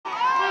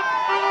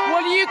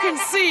Well, you can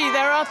see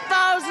there are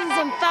thousands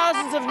and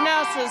thousands of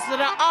nurses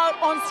that are out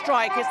on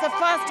strike. It's the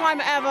first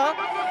time ever.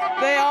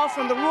 They are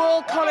from the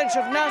Royal College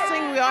of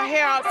Nursing. We are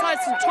here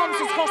outside St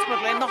Thomas's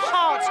Hospital in the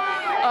heart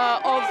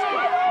of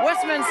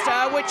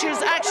Westminster, which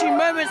is actually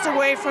moments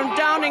away from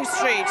Downing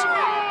Street.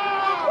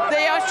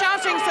 They are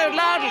shouting so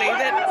loudly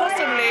that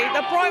possibly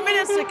the Prime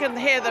Minister can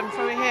hear them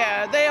from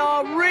here. They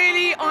are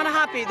really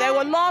unhappy. There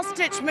were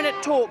last-ditch minute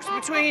talks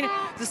between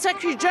the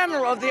Secretary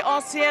General of the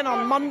RCN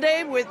on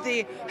Monday with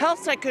the Health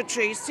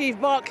Secretary,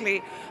 Steve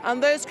Barclay,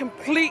 and those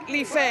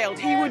completely failed.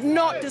 He would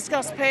not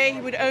discuss pay.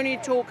 He would only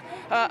talk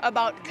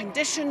about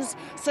conditions.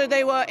 So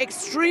they were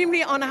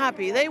extremely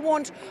unhappy. They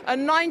want a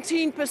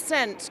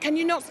 19%. Can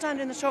you not stand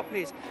in the shop,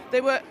 please?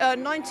 They were a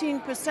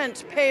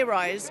 19% pay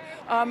rise,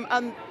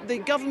 and the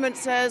government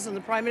says, and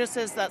the Prime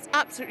Minister says, that's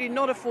absolutely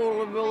not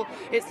affordable,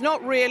 it's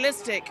not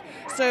realistic.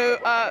 So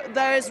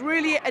there is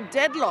really a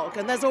deadlock,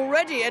 and there's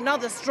already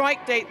another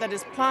strike date that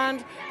is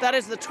planned. That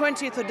is the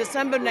 20th of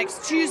December,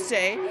 next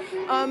Tuesday.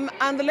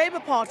 And the Labour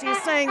Party is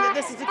saying that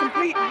this is a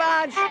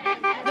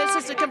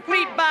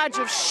complete badge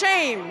of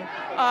shame,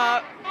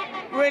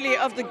 really,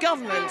 of the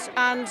government,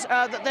 and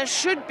that there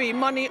should be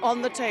money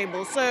on the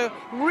table. So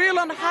real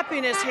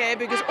unhappiness here,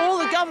 because all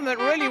the government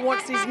really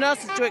wants these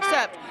nurses to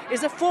accept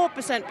is a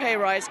 4% pay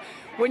rise.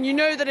 When you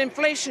know that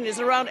inflation is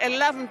around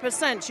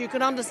 11%, you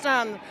can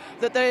understand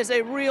that there is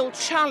a real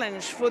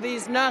challenge for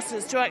these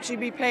nurses to actually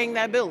be paying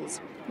their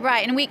bills.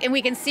 Right, and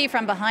we can see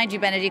from behind you,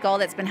 Bénédicte, all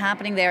that's been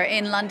happening there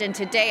in London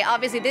today.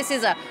 Obviously, this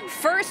is a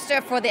first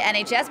for the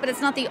NHS, but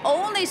it's not the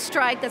only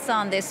strike that's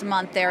on this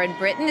month there in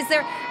Britain. Is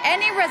there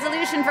any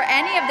resolution for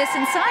any of this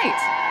in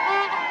sight?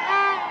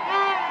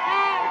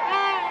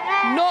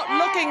 Not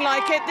looking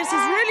like it. This is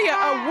really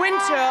a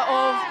winter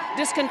of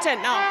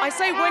discontent. Now, I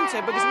say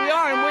winter because we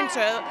are in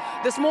winter.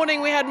 This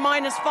morning we had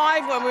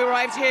 -5 when we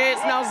arrived here.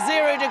 It's now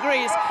 0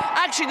 degrees.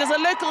 Actually, there's a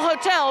local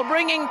hotel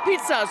bringing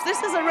pizzas.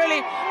 This is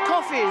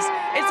coffees.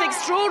 It's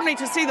extraordinary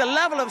to see the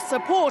level of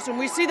support, and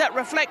we see that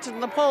reflected in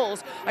the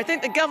polls. I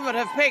think the government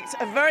have picked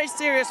a very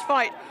serious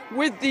fight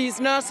with these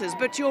nurses.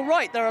 But you're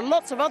right, there are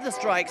lots of other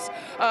strikes.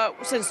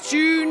 Since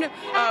June,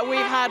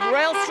 we've had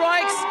rail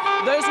strikes.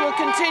 Those will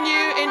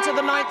continue into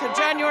the 9th of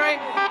January.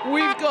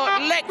 We've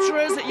got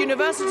lecturers at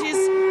universities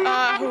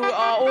who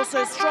are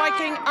also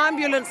striking,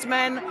 ambulance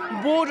men,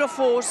 border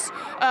force,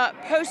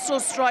 postal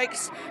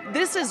strikes.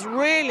 This is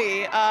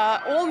really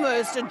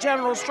almost a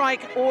general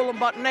strike, all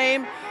but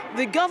name.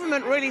 The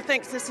government really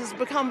thinks this has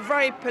become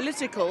very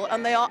political,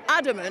 and they are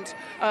adamant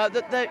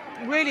that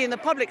really in the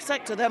public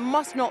sector there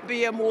must not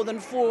be a more than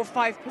 4 or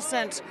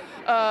 5%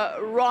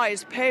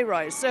 pay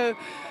rise. So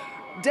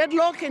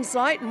deadlock in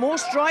sight, more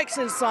strikes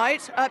in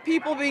sight,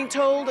 people being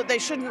told that they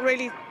shouldn't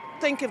really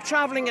think of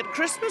travelling at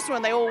Christmas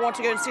when they all want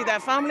to go and see their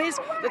families,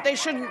 that they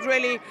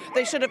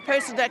should have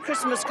posted their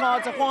Christmas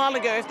cards a while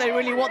ago if they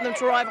really want them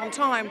to arrive on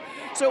time.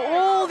 So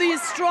all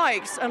these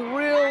strikes and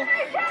real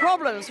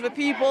problems for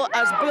people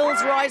as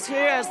bills rise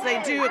here, as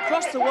they do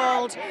across the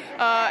world,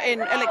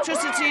 in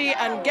electricity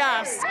and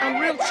gas,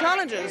 and real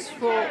challenges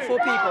for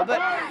people.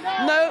 But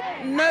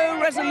no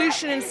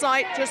resolution in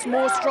sight, just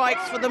more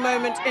strikes for the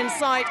moment in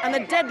sight, and a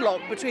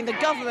deadlock between the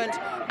government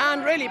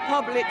and really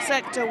public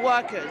sector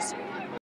workers.